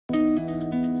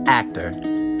actor,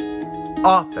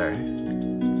 author,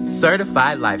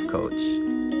 certified life coach,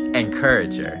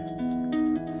 encourager,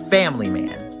 family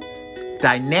man,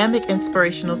 dynamic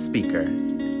inspirational speaker,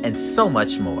 and so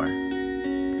much more.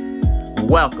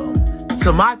 Welcome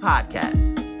to my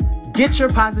podcast, Get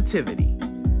Your Positivity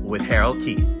with Harold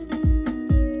Keith.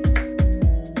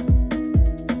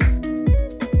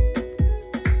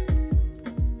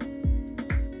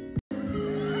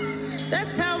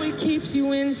 That's how it keeps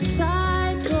you in cycles,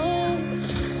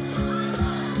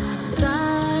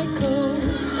 cycles,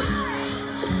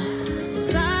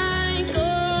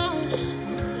 cycles,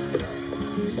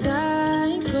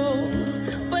 cycles.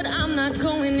 But I'm not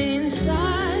going in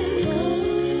cycles,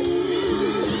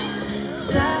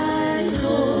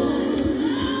 cycles,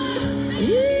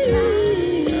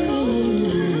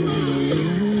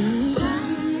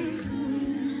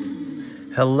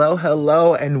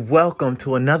 Hello, and welcome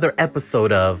to another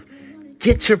episode of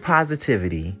Get Your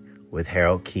Positivity with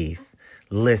Harold Keith.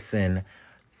 Listen,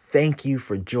 thank you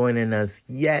for joining us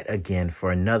yet again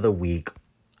for another week.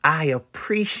 I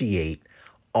appreciate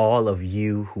all of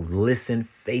you who listen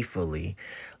faithfully.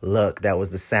 Look, that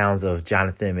was the sounds of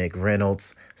Jonathan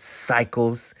McReynolds'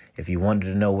 Cycles. If you wanted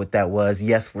to know what that was,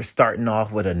 yes, we're starting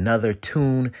off with another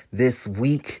tune this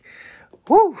week.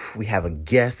 Woo, we have a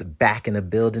guest back in the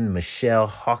building. Michelle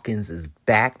Hawkins is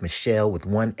back. Michelle with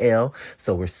one L.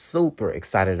 So we're super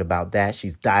excited about that.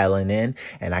 She's dialing in,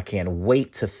 and I can't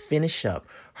wait to finish up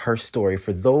her story.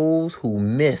 For those who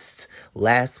missed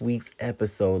last week's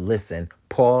episode, listen,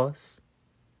 pause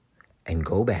and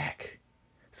go back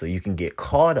so you can get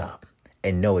caught up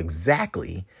and know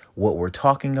exactly what we're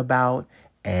talking about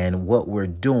and what we're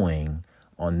doing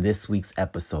on this week's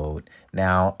episode.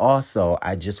 Now, also,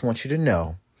 I just want you to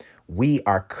know we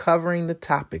are covering the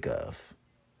topic of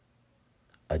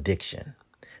addiction,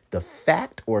 the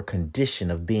fact or condition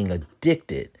of being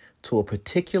addicted to a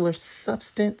particular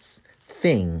substance,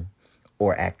 thing,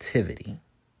 or activity.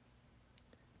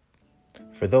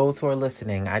 For those who are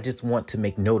listening, I just want to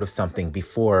make note of something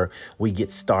before we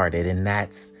get started, and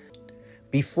that's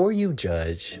before you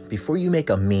judge, before you make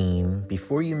a meme,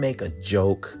 before you make a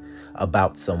joke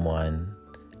about someone,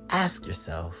 ask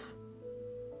yourself,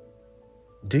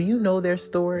 do you know their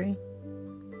story?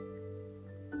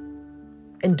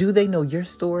 And do they know your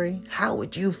story? How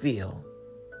would you feel?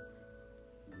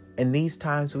 In these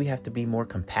times, we have to be more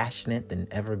compassionate than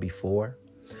ever before.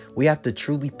 We have to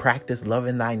truly practice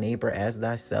loving thy neighbor as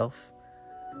thyself.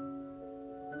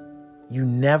 You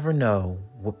never know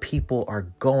what people are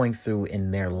going through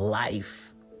in their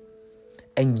life.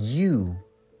 And you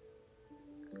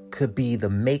could be the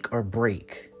make or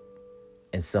break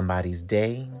in somebody's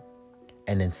day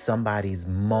and in somebody's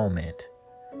moment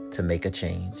to make a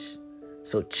change.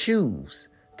 So choose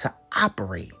to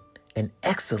operate in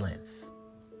excellence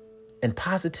and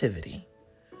positivity.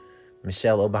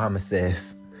 Michelle Obama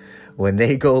says, when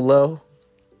they go low,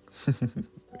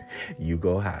 you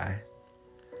go high.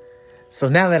 So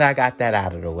now that I got that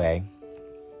out of the way,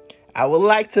 I would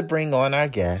like to bring on our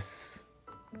guests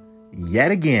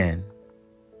yet again.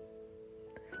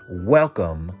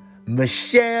 Welcome,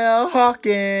 Michelle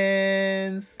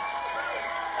Hawkins.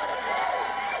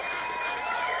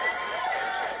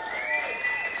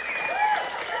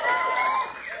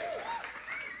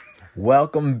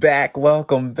 Welcome back.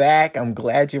 I'm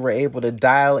glad you were able to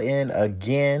dial in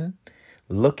again.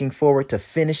 Looking forward to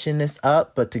finishing this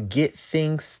up, but to get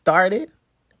things started,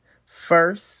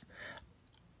 first,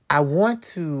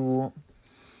 let's do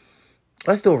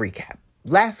a recap.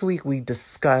 Last week, we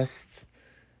discussed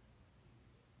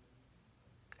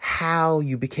how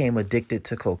you became addicted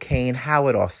to cocaine, how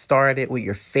it all started, what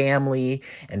your family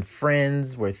and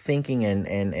friends were thinking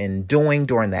and doing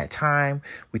during that time.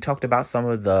 We talked about some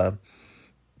of the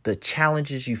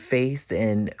challenges you faced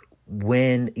and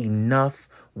when enough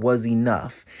was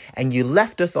enough. And you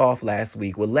left us off last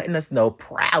week with letting us know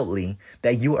proudly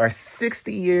that you are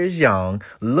 60 years young,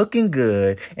 looking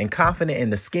good and confident in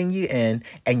the skin you're in,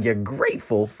 and you're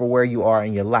grateful for where you are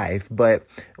in your life. But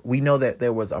we know that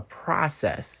there was a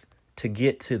process to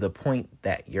get to the point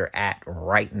that you're at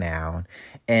right now.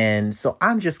 And so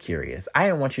I'm just curious. I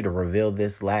didn't want you to reveal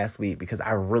this last week because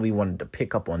I really wanted to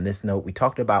pick up on this note. We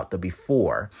talked about the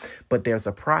before, but there's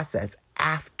a process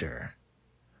after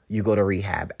you go to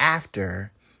rehab,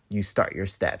 after you start your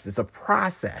steps. It's a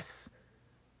process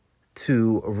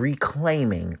to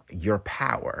reclaiming your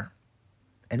power.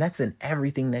 And that's in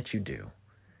everything that you do.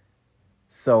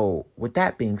 So with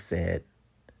that being said,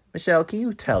 Michelle, can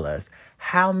you tell us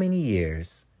how many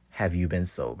years have you been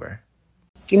sober?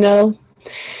 You know,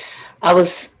 I'm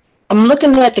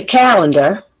looking at the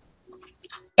calendar,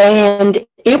 and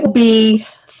it will be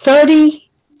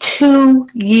 32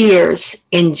 years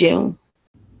in June.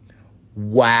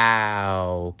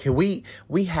 Wow. Can we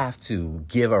have to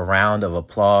give a round of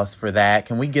applause for that?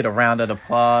 Can we get a round of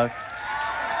applause?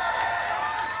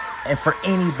 And for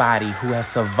anybody who has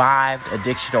survived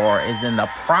addiction or is in the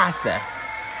process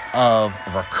of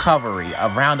recovery, a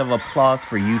round of applause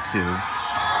for you two.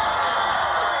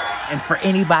 And for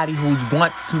anybody who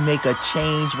wants to make a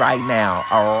change right now,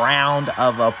 a round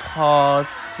of applause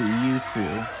to you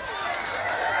two.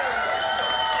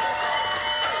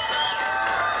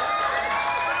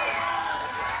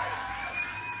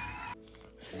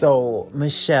 So,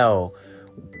 Michelle,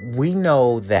 we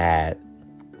know that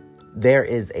there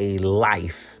is a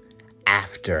life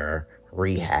after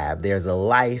rehab. There's a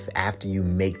life after you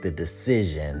make the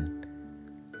decision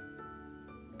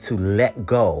to let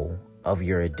go of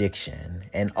your addiction.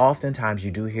 And oftentimes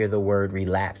you do hear the word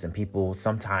relapse, and people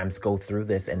sometimes go through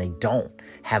this and they don't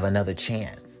have another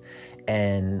chance.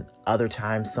 And other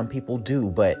times some people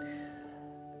do, but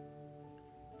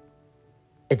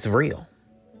it's real.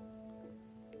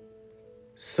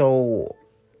 So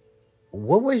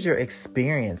what was your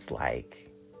experience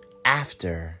like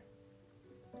after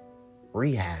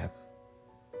rehab?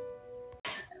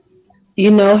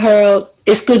 You know, Harold,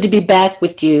 it's good to be back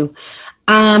with you.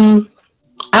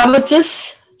 I was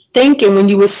just thinking when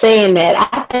you were saying that,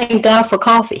 I thank God for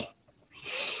coffee.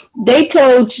 They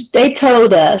told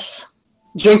us,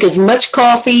 drink as much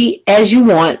coffee as you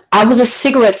want. I was a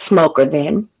cigarette smoker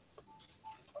then.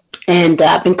 And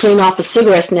I've been clean off of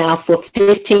cigarettes now for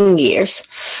 15 years.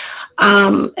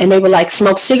 And they were like,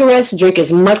 smoke cigarettes, drink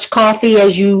as much coffee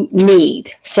as you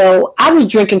need. So I was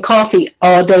drinking coffee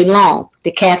all day long,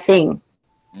 the caffeine.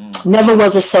 Never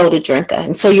was a soda drinker.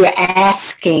 And so you're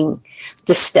asking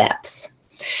the steps.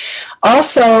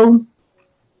 Also,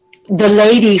 the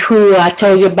lady who I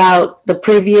told you about the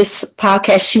previous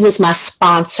podcast, she was my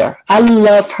sponsor. I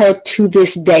love her to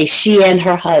this day. She and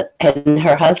her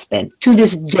husband, to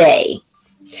this day.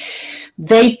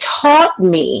 They taught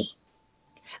me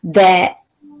that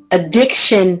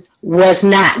addiction was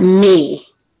not me,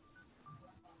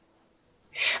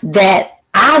 that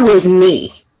I was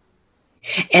me,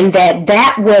 and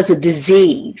that was a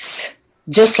disease,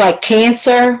 just like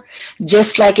cancer,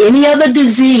 just like any other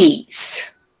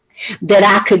disease, that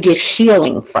I could get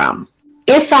healing from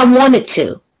if I wanted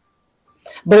to.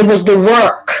 But it was the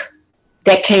work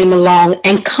that came along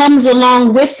and comes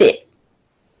along with it.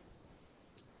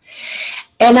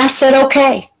 And I said,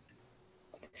 okay.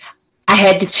 I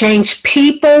had to change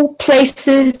people,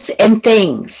 places, and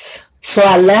things. So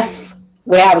I left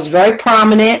where I was very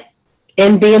prominent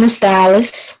in being a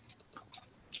stylist.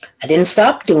 I didn't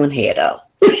stop doing hair though.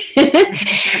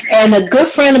 And a good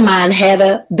friend of mine had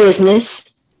a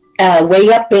business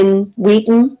way up in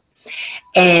Wheaton,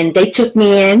 and they took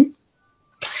me in.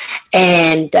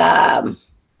 And of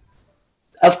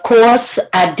course,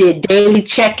 I did daily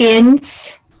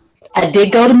check-ins. I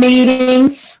did go to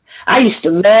meetings. I used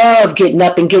to love getting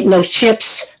up and getting those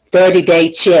chips,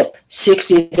 30-day chip,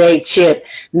 60-day chip,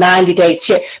 90-day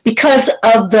chip, because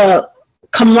of the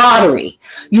camaraderie,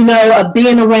 you know, of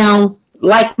being around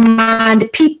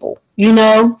like-minded people. You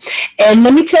know, and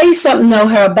let me tell you something though,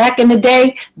 Harold, back in the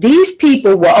day, these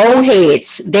people were old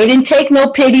heads. They didn't take no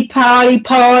pity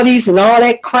parties and all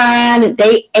that crying, and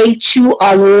they ate you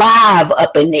alive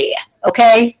up in there,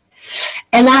 okay?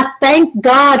 And I thank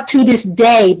God to this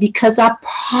day, because I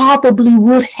probably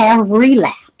would have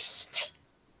relapsed.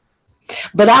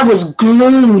 But I was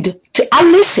glued to, I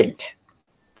listened.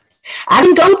 I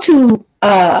didn't go to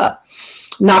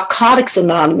Narcotics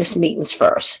Anonymous meetings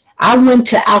first. I went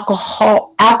to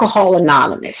Alcohol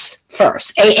Anonymous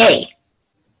first, AA.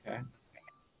 Okay.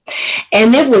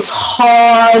 And it was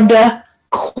hardcore,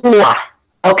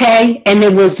 okay? And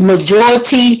it was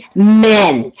majority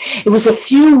men. It was a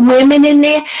few women in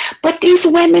there, but these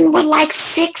women were like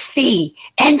 60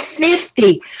 and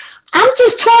 50. I'm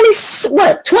just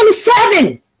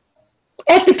 27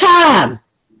 at the time,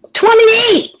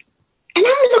 28. And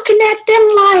I'm looking at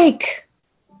them like,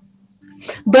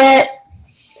 but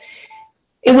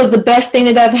it was the best thing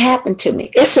that ever happened to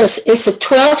me. It's a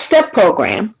 12-step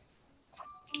program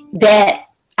that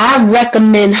I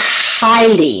recommend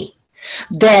highly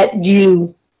that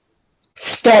you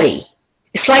study.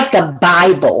 It's like the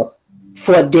Bible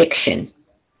for addiction.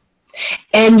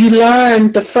 And you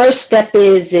learn, the first step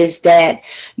is that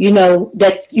you know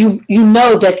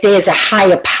that there's a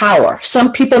higher power.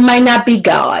 Some people might not be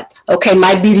God, okay,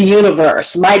 might be the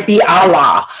universe, might be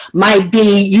Allah, might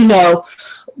be, you know,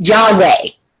 Yahweh,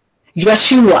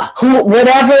 Yeshua,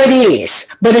 whatever it is,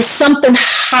 but it's something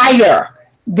higher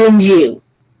than you,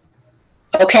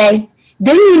 okay?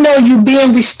 then you know you're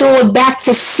being restored back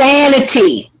to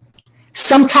sanity,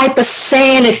 some type of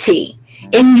sanity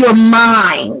in your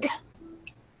mind,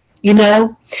 you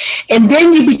know, and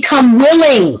then you become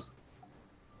willing.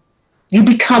 You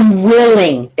become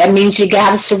willing. That means you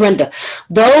got to surrender.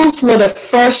 Those were the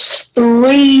first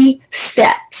 3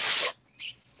 steps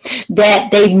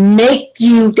that they make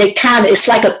you, they kind of, it's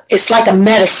like a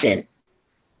medicine.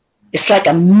 It's like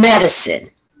a medicine,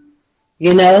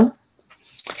 you know?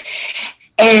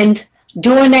 And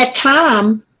during that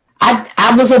time,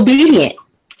 I was obedient.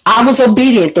 I was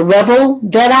obedient. The rebel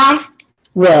that I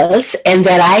was and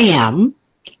that I am,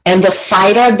 and the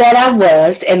fighter that I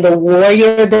was, and the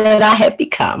warrior that I had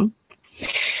become,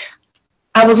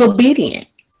 I was obedient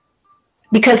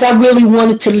because I really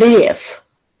wanted to live.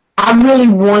 I really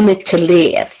wanted to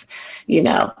live, you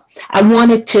know. I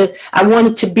wanted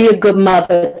to be a good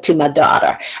mother to my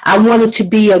daughter. I wanted to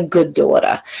be a good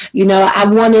daughter. You know,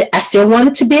 I still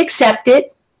wanted to be accepted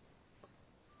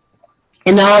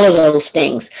and all of those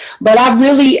things. But I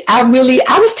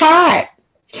was tired.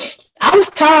 I was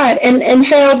tired. And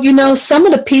Harold, you know, some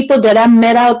of the people that I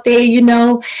met out there, you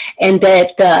know, and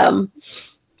that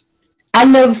I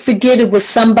never forget, it was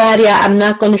somebody, I'm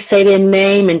not going to say their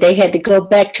name, and they had to go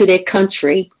back to their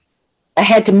country. I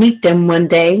had to meet them one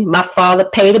day. My father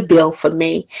paid a bill for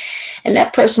me. And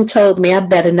that person told me, I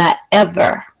better not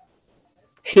ever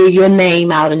hear your name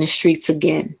out in the streets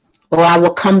again, or I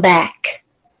will come back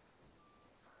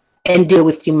and deal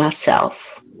with you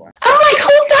myself. I'm like,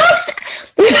 who does?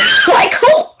 Like,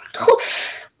 who?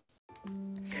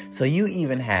 So you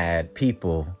even had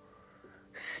people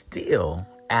still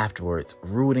afterwards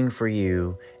rooting for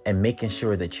you and making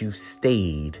sure that you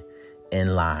stayed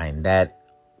in line. That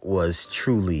was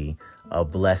truly a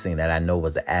blessing that I know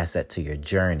was an asset to your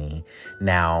journey.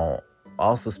 Now,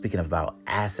 also speaking about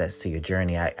assets to your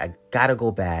journey, I gotta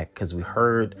go back because we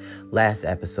heard last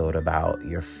episode about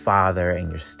your father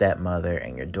and your stepmother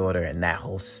and your daughter and that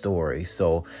whole story.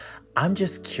 So I'm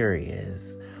just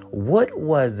curious, what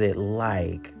was it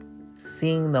like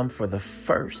seeing them for the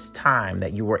first time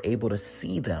that you were able to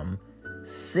see them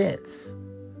since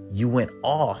you went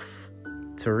off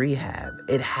to rehab?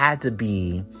 It had to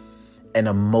be an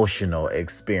emotional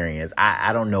experience.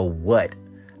 I don't know what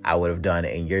I would have done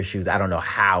in your shoes. I don't know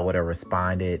how I would have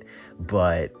responded,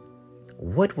 but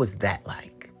what was that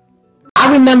like? I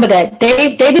remember that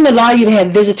they didn't allow you to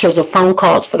have visitors or phone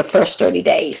calls for the first 30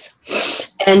 days.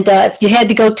 And if you had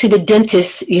to go to the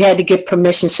dentist, you had to get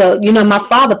permission. So, you know, my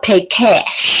father paid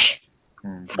cash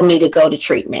for me to go to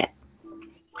treatment.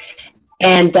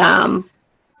 And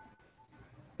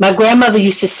my grandmother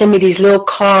used to send me these little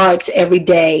cards every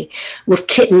day with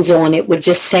kittens on it, with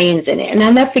just sayings in it. And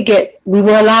I'll never forget, we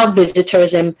were allowed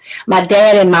visitors, and my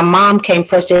dad and my mom came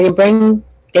first. They didn't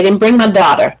bring my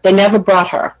daughter. They never brought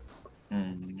her.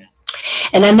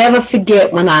 And I never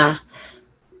forget when I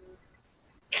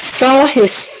saw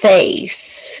his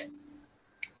face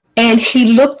and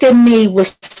he looked at me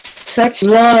with such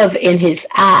love in his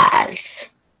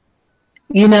eyes,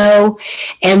 you know,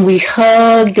 and we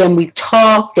hugged and we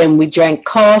talked and we drank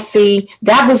coffee.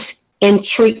 That was in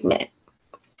treatment.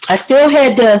 I still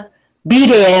had to be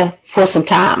there for some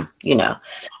time, you know.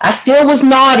 I still was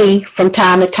naughty from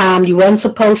time to time. You wasn't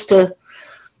supposed to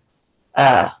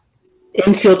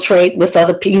infiltrate with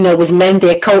other people. You know, it was men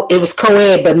there, it was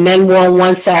co-ed, but men were on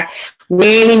one side. We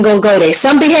ain't even gonna go there.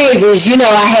 Some behaviors, you know,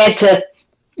 I had to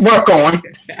work on.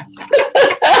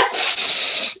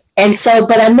 And so,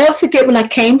 but I never forget when I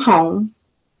came home,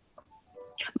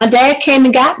 my dad came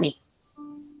and got me.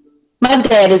 My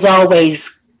dad has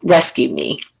always rescued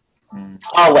me.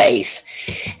 Always.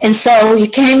 And so he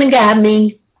came and got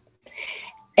me,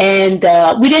 and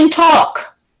we didn't talk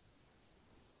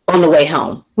on the way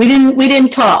home. We didn't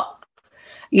talk,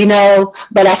 you know,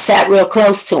 but I sat real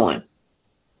close to him,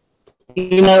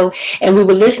 you know, and we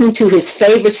were listening to his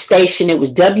favorite station. It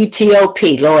was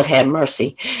WTOP, Lord have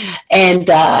mercy. And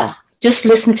just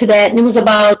listened to that. And it was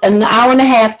about an hour and a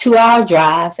half, 2-hour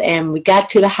drive. And we got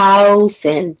to the house,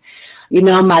 and, you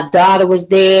know, my daughter was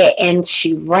there, and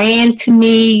she ran to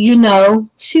me, you know,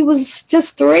 she was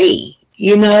just 3,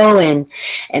 you know,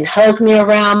 and hugged me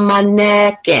around my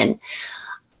neck. And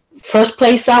first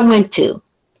place I went to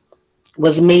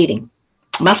was a meeting.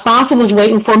 My sponsor was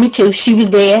waiting for me too. She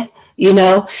was there, you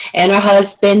know, and her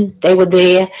husband, they were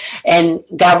there, and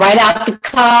got right out the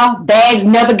car. Bags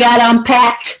never got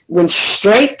unpacked. Went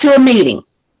straight to a meeting.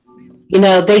 You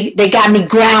know, they got me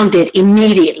grounded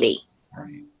immediately.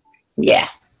 Yeah.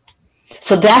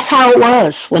 So that's how it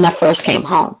was when I first came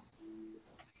home.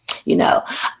 You know,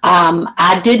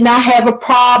 I did not have a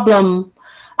problem.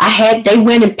 They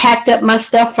went and packed up my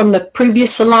stuff from the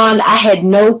previous salon. I had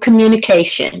no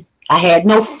communication. I had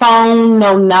no phone,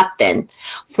 no nothing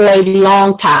for a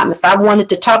long time. If I wanted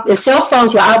to talk, the cell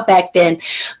phones were out back then,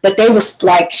 but they was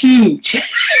like huge,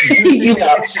 you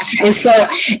know. And so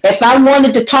if I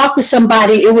wanted to talk to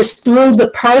somebody, it was through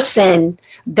the person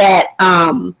that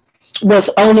was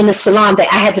owning the salon that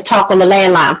I had to talk on the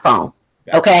landline phone.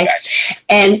 Okay.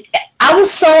 And I was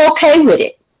so okay with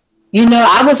it. You know,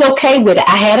 I was okay with it.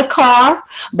 I had a car,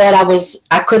 but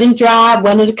I couldn't drive.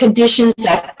 One of the conditions,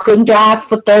 I couldn't drive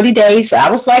for 30 days. I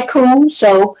was like, cool.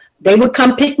 So they would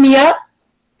come pick me up,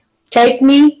 take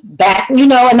me back, you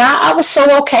know, and I was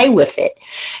so okay with it,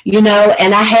 you know,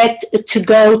 and I had to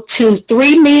go to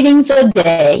 3 meetings a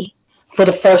day for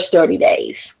the first 30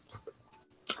 days.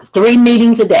 3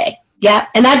 meetings a day. Yeah.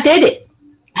 And I did it.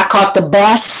 I caught the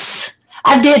bus.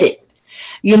 I did it.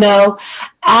 You know,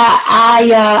 I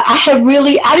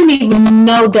didn't even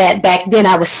know that back then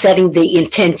I was setting the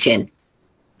intention.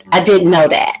 I didn't know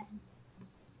that.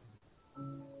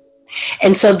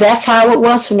 And so that's how it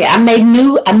was for me. I made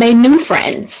new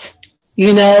friends,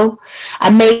 you know,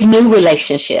 I made new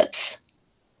relationships.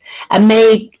 I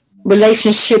made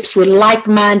relationships with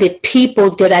like-minded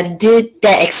people that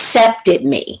accepted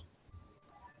me,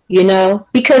 you know,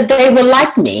 because they were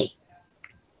like me.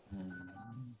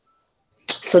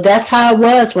 So that's how it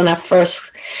was when I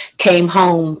first came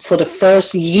home. For the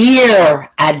first year,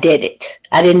 I did it.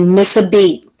 I didn't miss a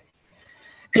beat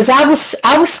because I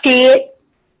was scared.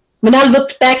 When I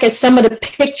looked back at some of the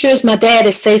pictures, my dad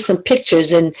had saved some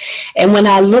pictures, and when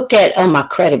I look at my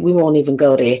credit, we won't even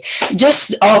go there.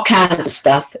 Just all kinds of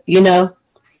stuff, you know.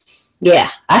 Yeah,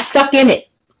 I stuck in it.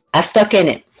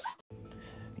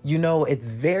 You know,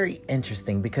 it's very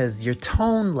interesting because your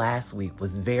tone last week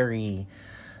was very.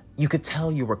 You could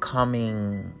tell you were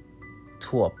coming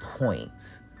to a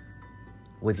point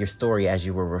with your story as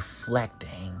you were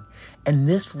reflecting. And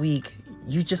this week,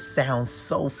 you just sound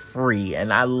so free.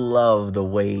 And I love the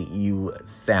way you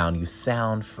sound. You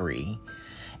sound free.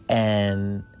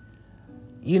 And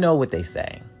you know what they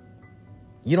say.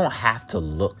 You don't have to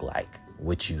look like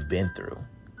what you've been through.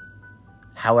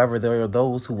 However, there are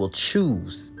those who will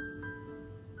choose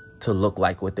to look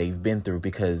like what they've been through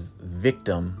because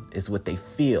victim is what they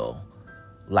feel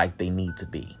like they need to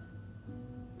be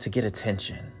to get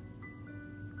attention.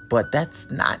 But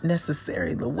that's not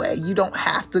necessarily the way. You don't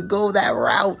have to go that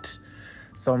route.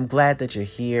 So I'm glad that you're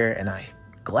here, and I'm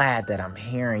glad that I'm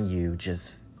hearing you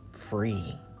just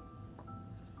free.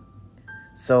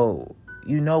 So,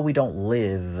 you know, we don't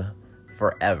live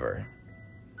forever.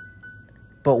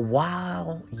 But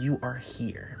while you are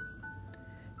here,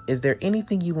 is there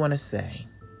anything you want to say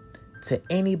to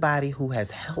anybody who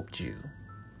has helped you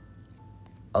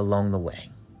along the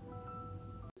way?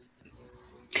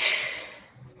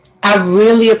 I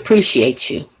really appreciate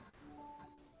you.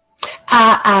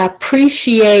 I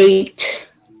appreciate,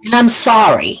 and I'm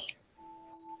sorry.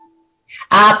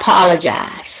 I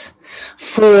apologize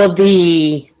for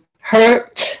the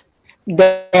hurt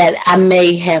that I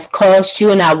may have caused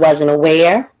you and I wasn't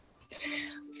aware,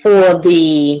 for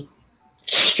the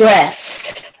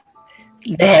stress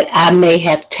that I may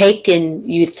have taken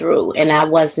you through and I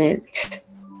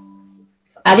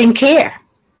didn't care.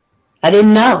 I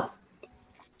didn't know.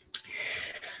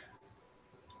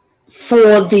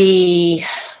 For the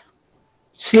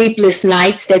sleepless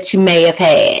nights that you may have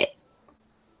had,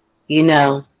 you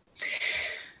know.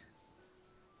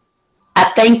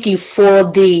 I thank you for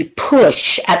the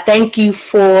push. I thank you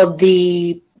for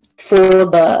the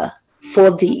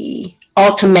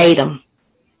ultimatum.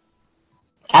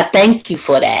 I thank you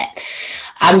for that.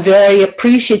 I'm very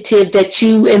appreciative that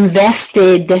you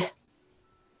invested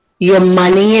your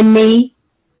money in me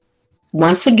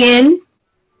once again,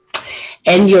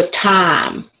 and your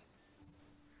time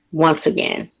once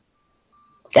again.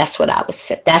 That's what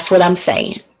I'm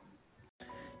saying.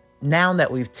 Now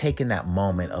that we've taken that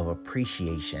moment of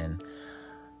appreciation,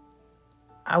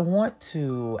 I want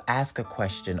to ask a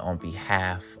question on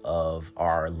behalf of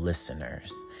our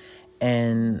listeners.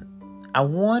 And I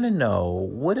want to know,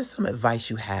 what is some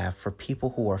advice you have for people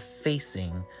who are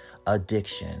facing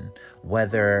addiction,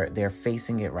 whether they're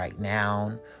facing it right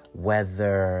now,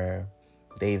 whether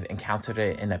they've encountered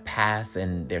it in the past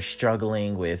and they're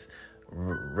struggling with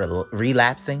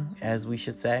relapsing, as we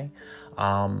should say.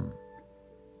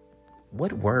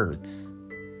 What words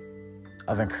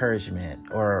of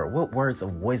encouragement or what words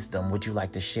of wisdom would you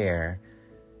like to share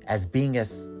as being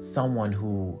someone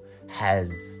who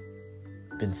has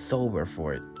been sober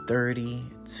for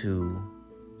 32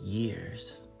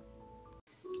 years?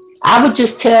 I would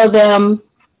just tell them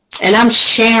And I'm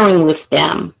sharing with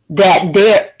them that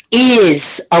there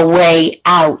is a way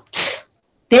out.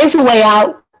 There's a way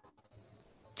out.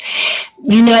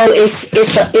 You know,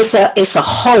 it's a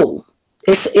hole.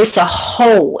 It's a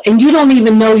hole. And you don't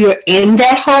even know you're in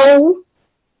that hole.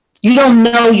 You don't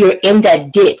know you're in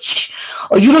that ditch.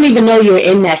 Or you don't even know you're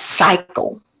in that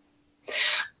cycle.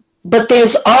 But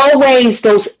there's always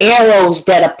those arrows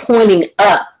that are pointing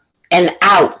up and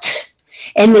out.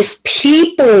 And there's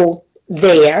people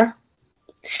there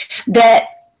that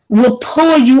will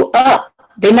pull you up.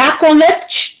 They're not going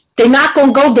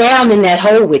to go down in that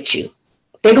hole with you.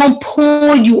 They're going to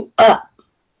pull you up.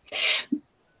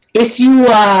 If you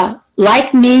are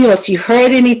like me, or if you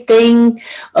heard anything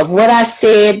of what I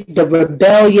said, the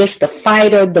rebellious, the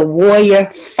fighter, the warrior,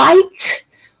 fight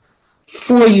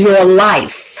for your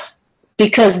life,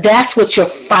 because that's what you're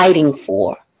fighting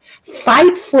for.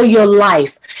 Fight for your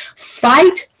life.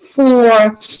 Fight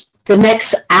for the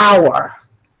next hour.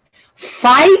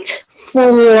 Fight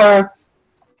for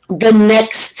the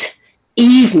next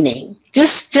evening.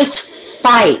 Just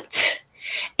fight.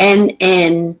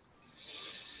 And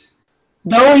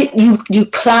though you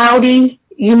cloudy,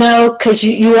 you know, because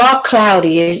you are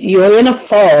cloudy, you're in a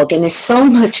fog, and there's so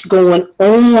much going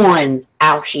on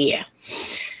out here.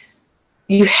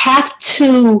 You have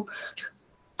to,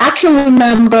 I can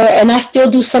remember, and I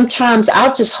still do sometimes,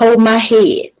 I'll just hold my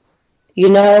head, you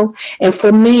know, and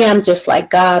for me, I'm just like,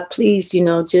 God, please, you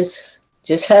know, just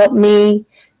help me,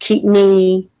 keep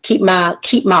my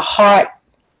heart,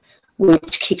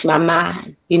 which keeps my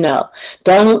mind, you know.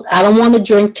 I don't want to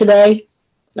drink today.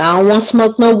 I don't want to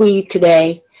smoke no weed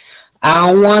today. I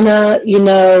don't want to, you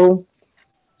know,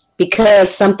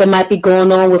 because something might be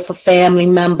going on with a family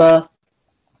member.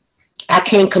 I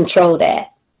can't control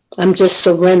that. I'm just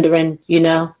surrendering, you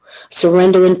know,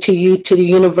 surrendering to you, to the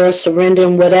universe,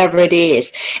 surrendering whatever it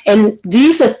is. And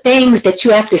these are things that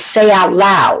you have to say out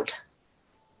loud.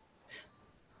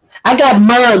 I got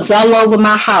mugs all over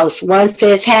my house. One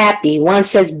says happy, one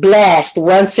says blessed,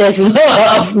 one says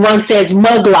love, one says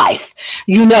mug life.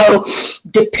 You know,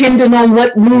 depending on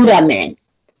what mood I'm in.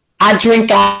 I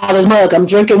drink out of a mug. I'm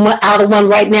drinking out of one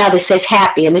right now that says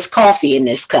happy, and there's coffee in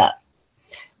this cup.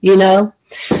 You know,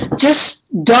 just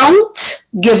don't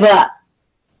give up.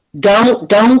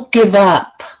 Don't give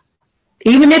up.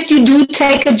 Even if you do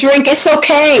take a drink, it's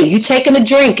okay. You taking a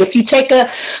drink. If you take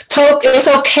a toke, it's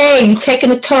okay. You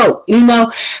taking a toke. You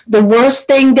know, the worst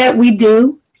thing that we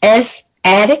do as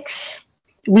addicts,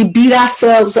 we beat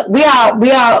ourselves up.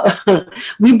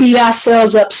 We beat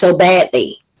ourselves up so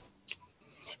badly.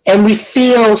 And we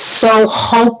feel so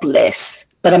hopeless.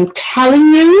 But I'm telling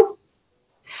you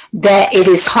that it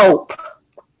is hope.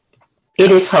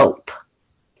 It is hope.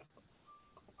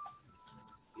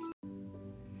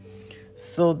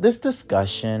 So this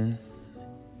discussion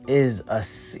is a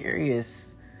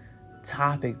serious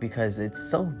topic because it's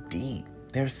so deep.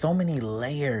 There's so many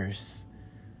layers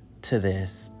to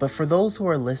this. But for those who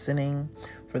are listening,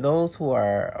 for those who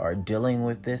are dealing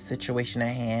with this situation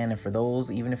at hand, and for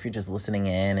those, even if you're just listening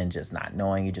in and just not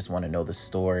knowing, you just want to know the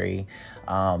story,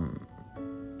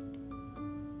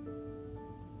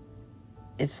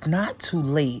 it's not too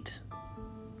late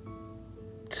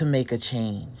to make a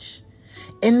change.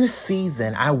 In the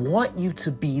season, I want you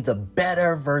to be the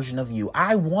better version of you.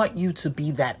 I want you to be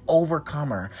that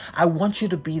overcomer. I want you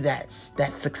to be that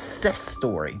success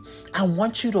story. I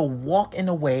want you to walk in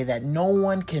a way that no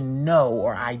one can know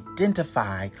or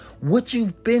identify what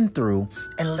you've been through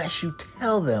unless you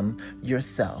tell them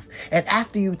yourself. And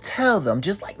after you tell them,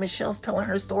 just like Michelle's telling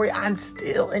her story, I'm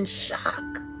still in shock.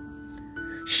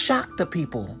 Shock the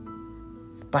people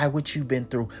by what you've been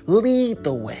through. Lead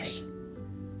the way.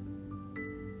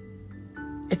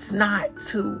 It's not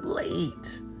too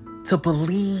late to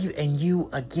believe in you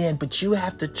again, but you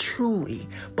have to truly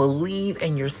believe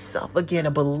in yourself again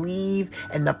and believe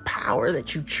in the power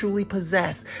that you truly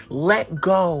possess. Let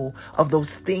go of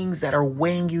those things that are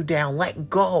weighing you down. Let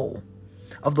go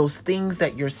of those things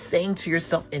that you're saying to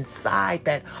yourself inside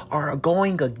that are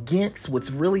going against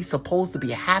what's really supposed to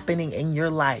be happening in your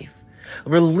life.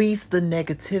 Release the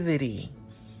negativity.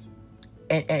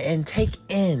 And take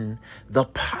in the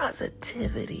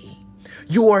positivity.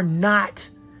 You are not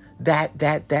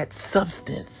that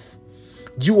substance.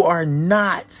 You are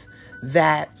not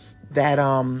that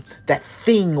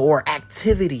thing or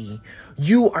activity.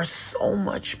 You are so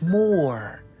much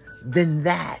more than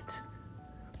that.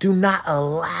 Do not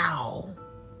allow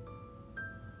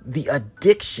the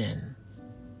addiction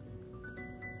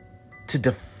to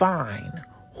define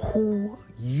who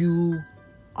you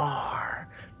are.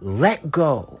 Let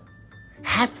go.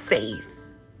 Have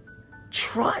faith.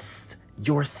 Trust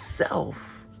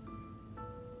yourself.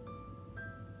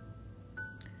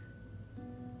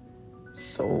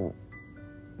 So,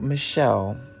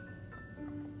 Michelle,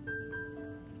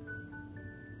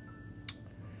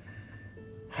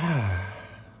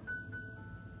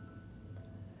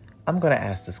 I'm going to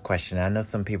ask this question. I know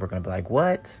some people are going to be like,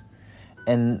 what?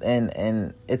 And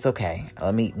it's okay.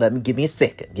 Let me give me a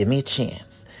second. Give me a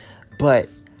chance. But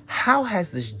how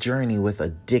has this journey with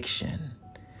addiction,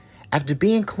 after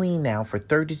being clean now for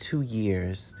 32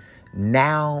 years,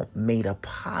 now made a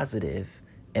positive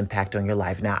impact on your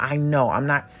life? Now, I know I'm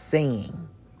not saying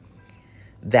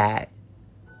that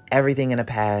everything in the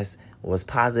past was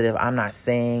positive. I'm not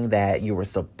saying that you were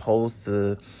supposed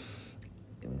to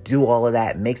do all of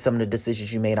that, make some of the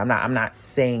decisions you made. I'm not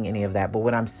saying any of that. But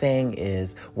what I'm saying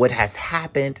is what has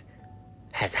happened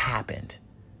has happened.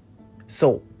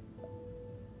 So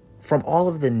from all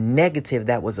of the negative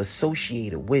that was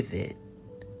associated with it,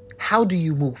 how do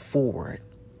you move forward?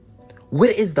 What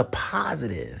is the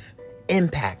positive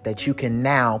impact that you can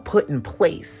now put in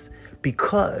place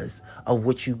because of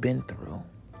what you've been through?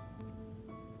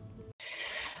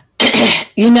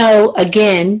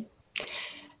 Again,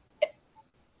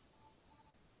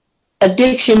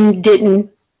 addiction didn't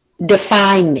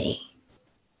define me.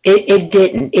 It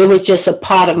didn't. It was just a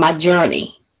part of my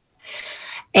journey.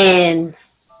 And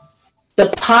the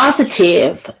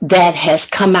positive that has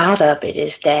come out of it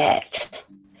is that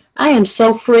I am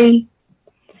so free.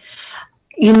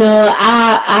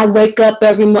 I wake up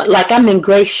every morning like I'm in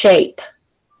great shape.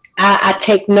 I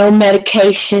take no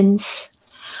medications.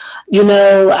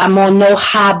 I'm on no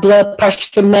high blood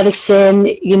pressure medicine.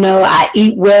 I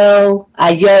eat well.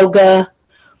 I yoga.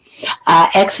 I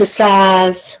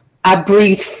exercise. I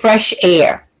breathe fresh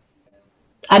air.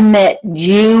 I met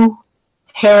you,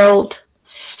 Harold.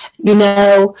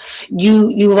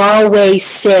 You've always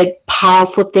said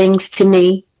powerful things to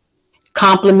me,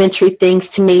 complimentary things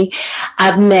to me.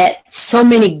 I've met so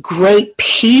many great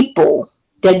people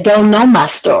that don't know my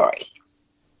story.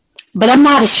 But I'm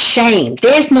not ashamed.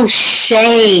 There's no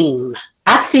shame.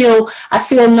 I feel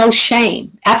no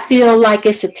shame. I feel like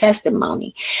it's a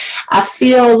testimony. I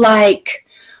feel like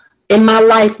in my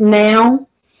life now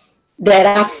that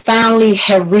I finally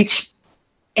have reached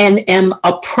and am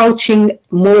approaching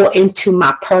more into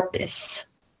my purpose.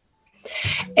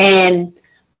 And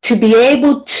to be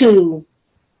able to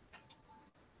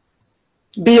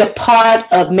be a part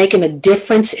of making a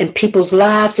difference in people's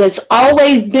lives has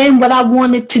always been what I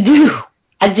wanted to do.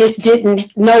 I just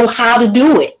didn't know how to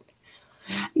do it.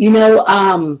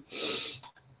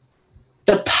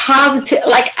 The positive,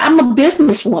 like I'm a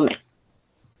businesswoman.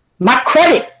 My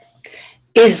credit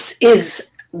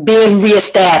is being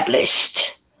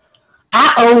reestablished.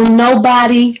 I owe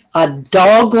nobody a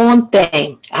doggone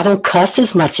thing. I don't cuss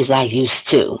as much as I used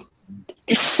to.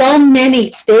 So many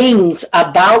things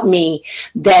about me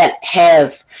that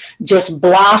have just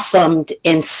blossomed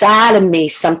inside of me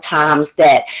sometimes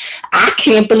that I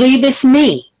can't believe it's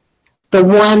me.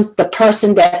 The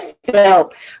person that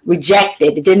felt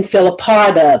rejected, that didn't feel a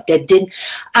part of,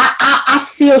 I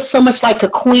feel so much like a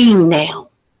queen now.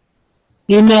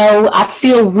 I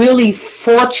feel really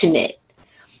fortunate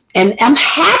and I'm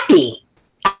happy.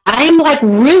 I'm like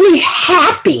really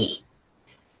happy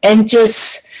and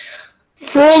just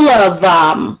full of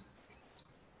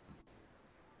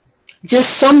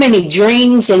just so many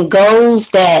dreams and goals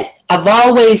that I've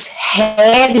always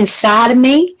had inside of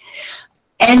me.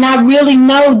 And I really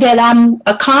know that I'm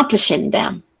accomplishing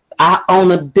them. I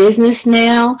own a business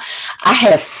now. I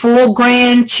have 4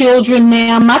 grandchildren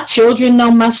now. My children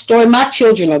know my story. My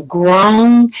children are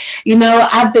grown.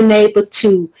 I've been able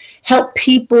to help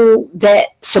people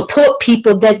support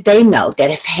people that they know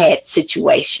that have had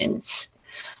situations.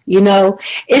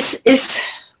 It's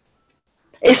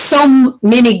so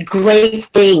many great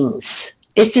things.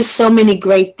 It's just so many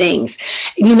great things,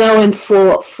 and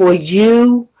for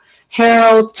you,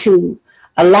 Harold, to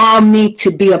allow me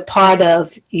to be a part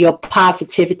of your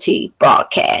positivity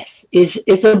broadcast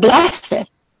is a blessing.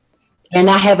 And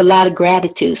I have a lot of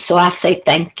gratitude. So I say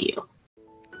thank you.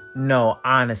 No,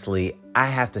 honestly, I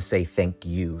have to say thank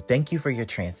you. Thank you for your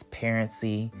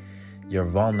transparency, your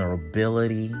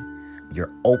vulnerability, your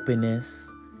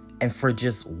openness, and for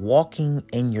just walking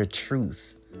in your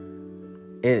truth.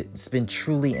 It's been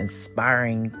truly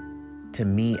inspiring to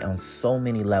me on so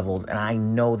many levels. And I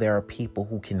know there are people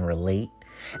who can relate.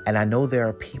 And I know there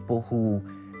are people who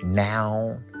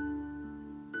now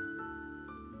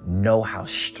know how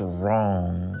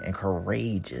strong and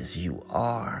courageous you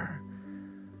are.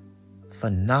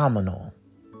 Phenomenal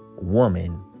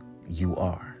woman you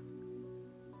are.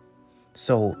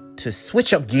 So to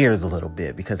switch up gears a little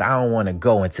bit, because I don't want to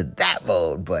go into that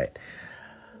mode, but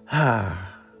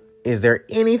is there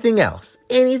anything else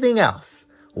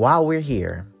while we're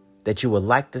here that you would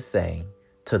like to say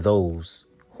to those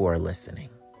who are listening?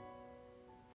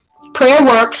 Prayer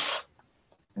works.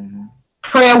 Mm-hmm.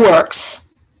 Prayer works.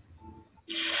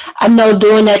 I know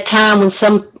during that time when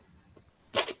some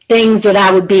things that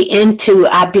I would be into,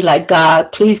 I'd be like,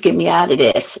 God, please get me out of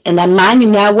this. And I mind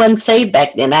you, I wasn't saved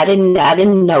back then. I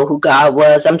didn't know who God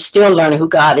was. I'm still learning who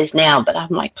God is now, but I'm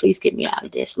like, please get me out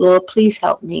of this. Lord, please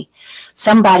help me.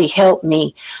 Somebody help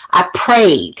me. I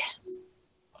prayed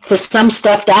for some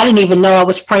stuff that I didn't even know I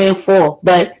was praying for,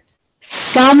 but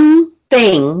somebody,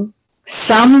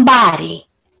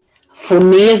 for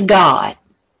me as God,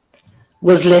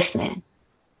 was listening.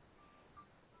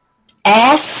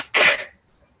 Ask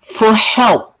for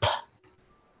help.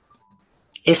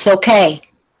 It's okay.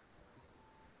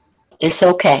 It's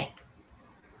okay.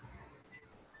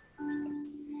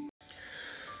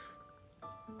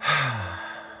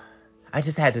 I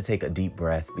just had to take a deep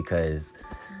breath because,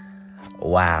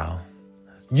 wow,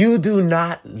 you do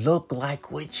not look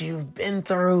like what you've been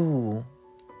through.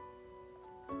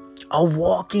 A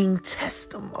walking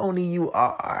testimony you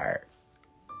are.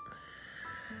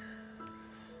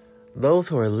 Those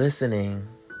who are listening,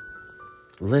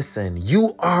 listen,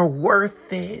 you are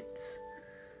worth it.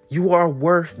 You are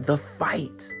worth the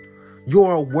fight. You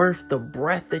are worth the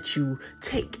breath that you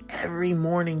take every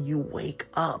morning you wake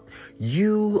up.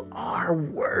 You are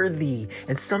worthy.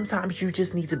 And sometimes you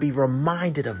just need to be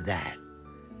reminded of that.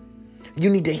 You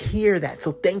need to hear that.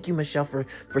 So thank you, Michelle, for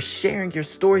sharing your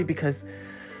story because,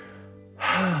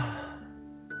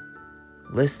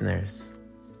 listeners,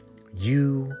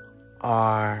 you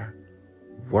are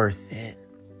worth it.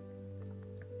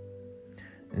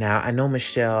 Now, I know,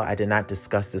 Michelle, I did not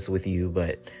discuss this with you,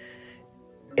 but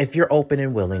if you're open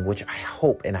and willing, which I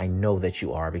hope and I know that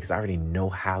you are because I already know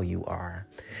how you are.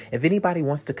 If anybody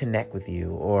wants to connect with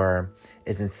you or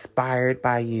is inspired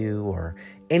by you or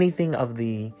anything of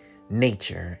the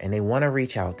nature and they want to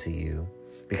reach out to you,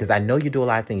 because I know you do a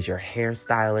lot of things. You're a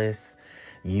hairstylist.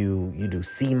 You do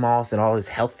sea moss and all this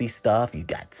healthy stuff. You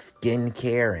got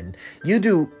skincare and you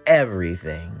do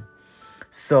everything.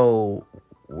 So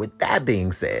with that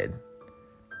being said,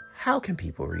 how can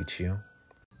people reach you?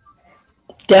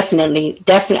 Definitely.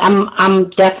 I'm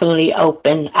definitely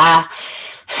open.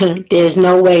 There's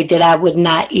no way that I would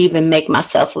not even make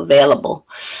myself available.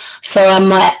 So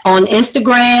I'm on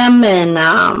Instagram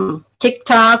and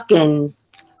TikTok and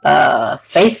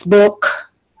Facebook,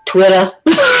 Twitter.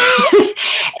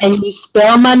 And you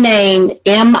spell my name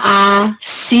Michele.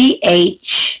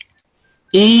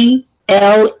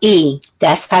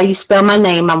 That's how you spell my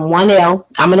name. I'm 1L.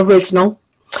 I'm an original.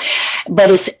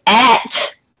 But it's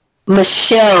at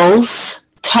Michelle's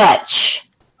Touch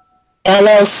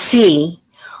LLC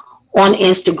on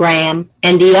Instagram,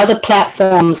 and the other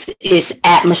platforms is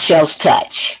at Michelle's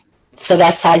Touch. So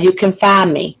that's how you can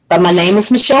find me. But my name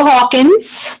is Michelle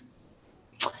Hawkins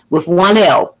with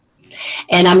 1L,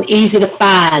 and I'm easy to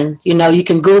find. You know, you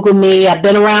can Google me. I've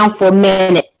been around for a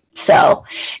minute. So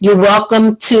you're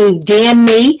welcome to DM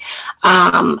me.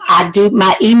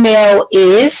 My email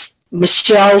is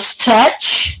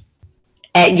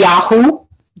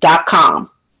michellestouch@yahoo.com.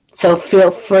 So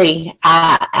feel free.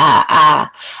 I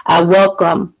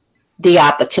welcome the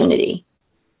opportunity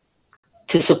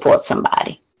to support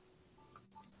somebody.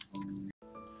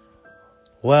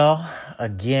 Well,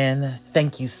 again,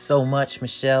 thank you so much,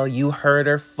 Michelle. You heard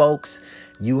her, folks.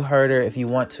 You heard her. If you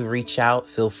want to reach out,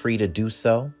 feel free to do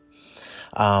so.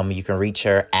 You can reach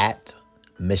her at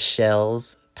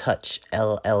Michelle's Touch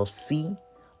LLC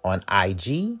on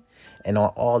IG and on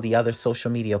all the other social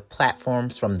media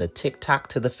platforms from the TikTok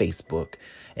to the Facebook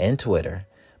and Twitter,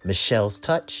 Michelle's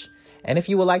Touch. And if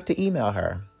you would like to email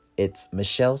her, it's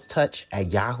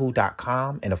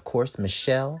michellestouch@yahoo.com. And of course,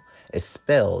 Michelle is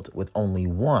spelled with only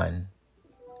one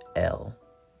L.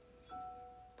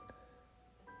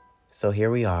 So here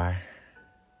we are.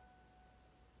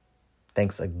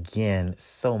 Thanks again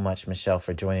so much, Michelle,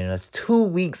 for joining us 2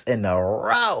 weeks in a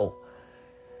row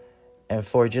and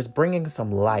for just bringing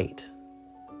some light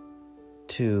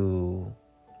to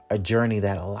a journey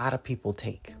that a lot of people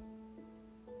take.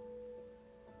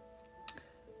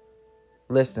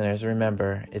 Listeners,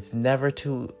 remember, it's never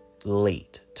too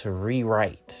late to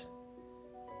rewrite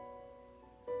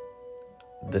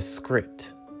the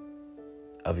script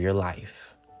of your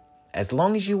life. As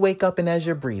long as you wake up and as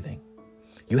you're breathing,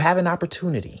 you have an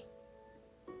opportunity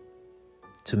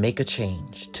to make a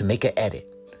change, to make an edit,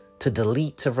 to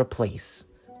delete, to replace,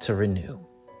 to renew.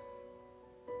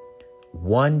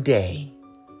 One day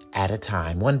at a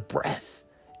time, one breath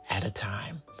at a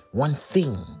time, one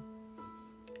thing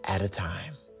at a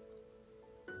time.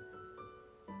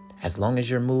 as long as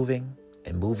you're moving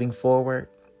and moving forward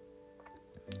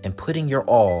and putting your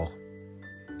all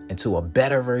into a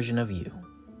better version of you,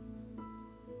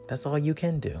 that's all you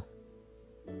can do.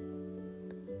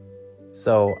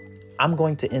 So I'm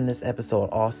going to end this episode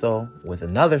also with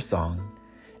another song,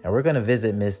 and we're going to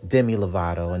visit Miss Demi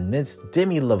Lovato. And Miss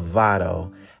Demi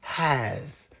Lovato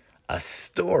has a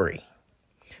story.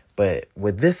 But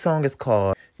with this song, it's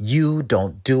called You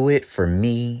Don't Do It For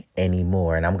Me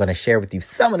Anymore. And I'm going to share with you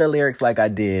some of the lyrics like I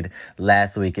did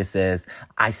last week. It says,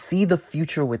 I see the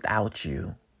future without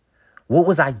you. What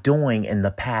was I doing in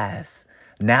the past?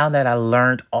 Now that I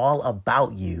learned all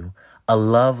about you, a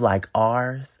love like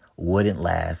ours wouldn't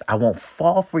last. I won't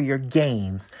fall for your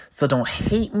games, so don't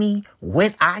hate me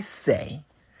when I say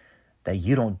that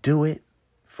you don't do it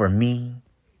for me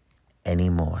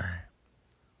anymore.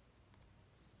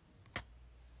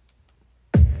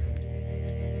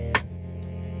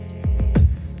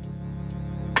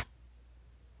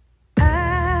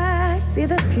 I see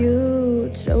the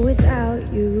future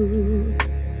without you.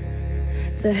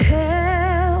 The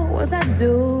hell was I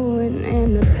doing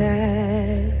in the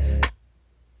past?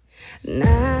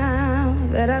 Now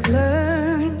that I've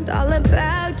learned all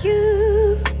about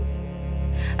you,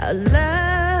 a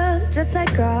love just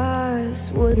like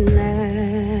ours wouldn't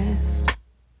last.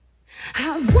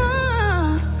 I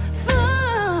won't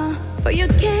fall for your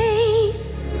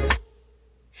games,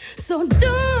 so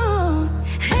don't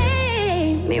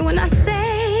hate me when I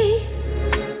say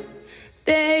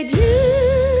that you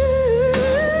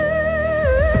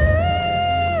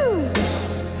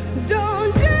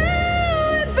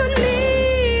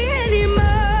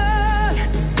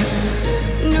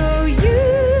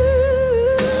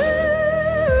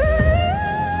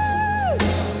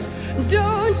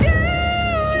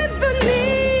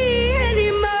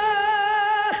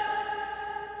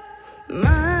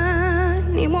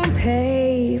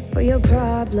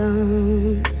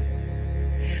problems.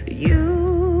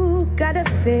 You gotta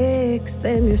fix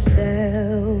them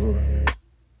yourself.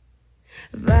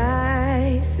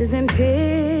 Vices and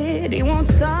pity won't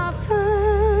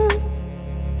soften.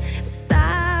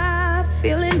 Stop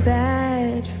feeling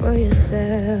bad for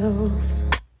yourself.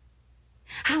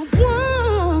 I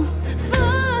won't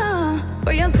fall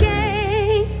for your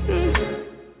games,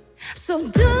 so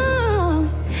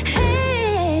don't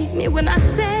hate me when I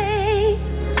say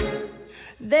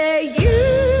that you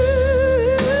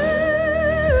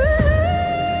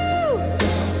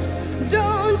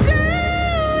don't do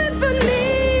it for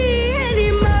me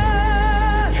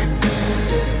anymore.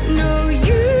 No,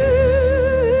 you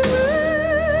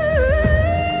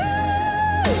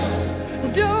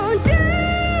don't do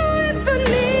it for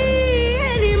me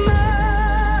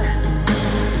anymore.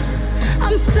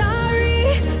 I'm sorry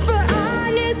for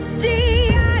honesty.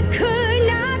 I could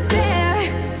not bear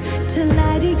to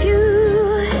lie to you.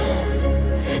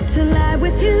 To lie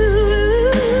with you.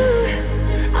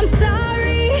 I'm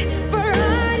sorry for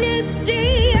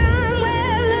honesty. I'm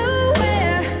well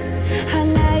aware I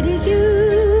lie to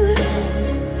you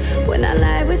when I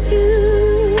lie with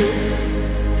you.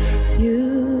 You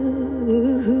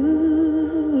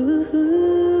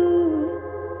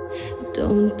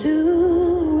don't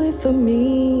do it for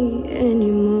me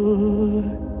anymore.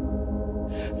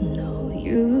 No,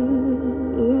 you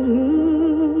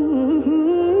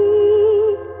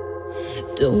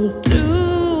don't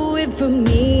do it for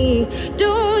me.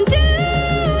 Don't do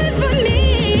it for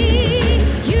me.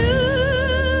 You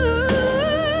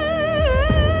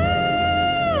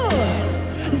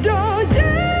don't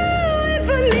do it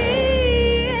for me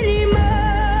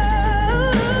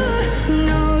anymore.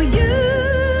 No, you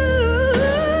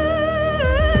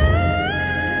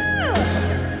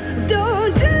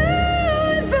don't do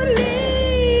it for me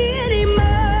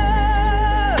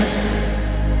anymore.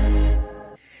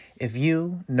 If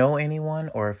you know anyone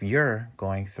or if you're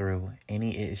going through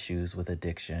any issues with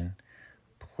addiction,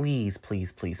 please,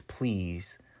 please, please,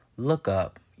 please look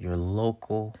up your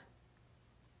local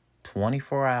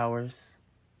 24 hours,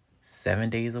 7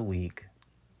 days a week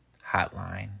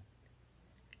hotline.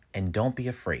 And don't be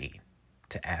afraid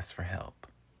to ask for help.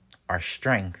 Our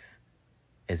strength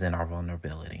is in our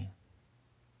vulnerability.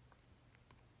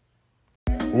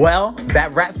 Well,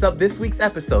 that wraps up this week's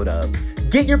episode of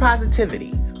Get Your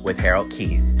Positivity with Harold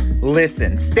Keith.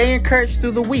 Listen, stay encouraged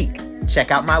through the week. Check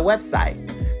out my website,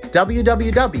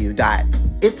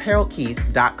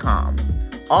 www.itsharoldkeith.com.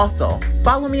 Also,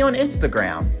 follow me on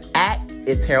Instagram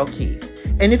 @itsharoldkeith.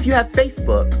 And if you have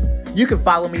Facebook, you can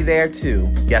follow me there too.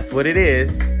 Guess what it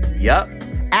is? Yup,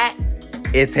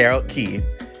 @itsharoldkeith.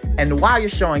 And while you're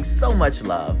showing so much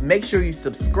love, make sure you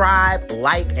subscribe,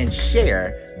 like, and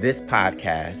share this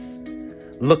podcast.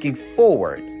 Looking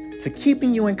forward to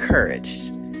keeping you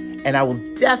encouraged. And I will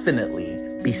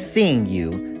definitely be seeing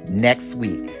you next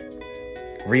week.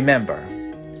 Remember,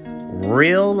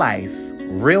 real life,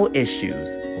 real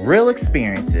issues, real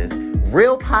experiences,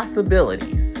 real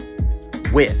possibilities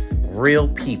with real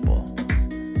people.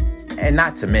 And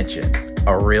not to mention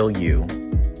a real you.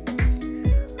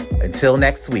 Until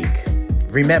next week,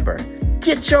 remember,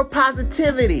 get your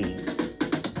positivity.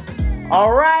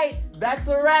 All right, that's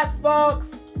a wrap,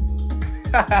 folks.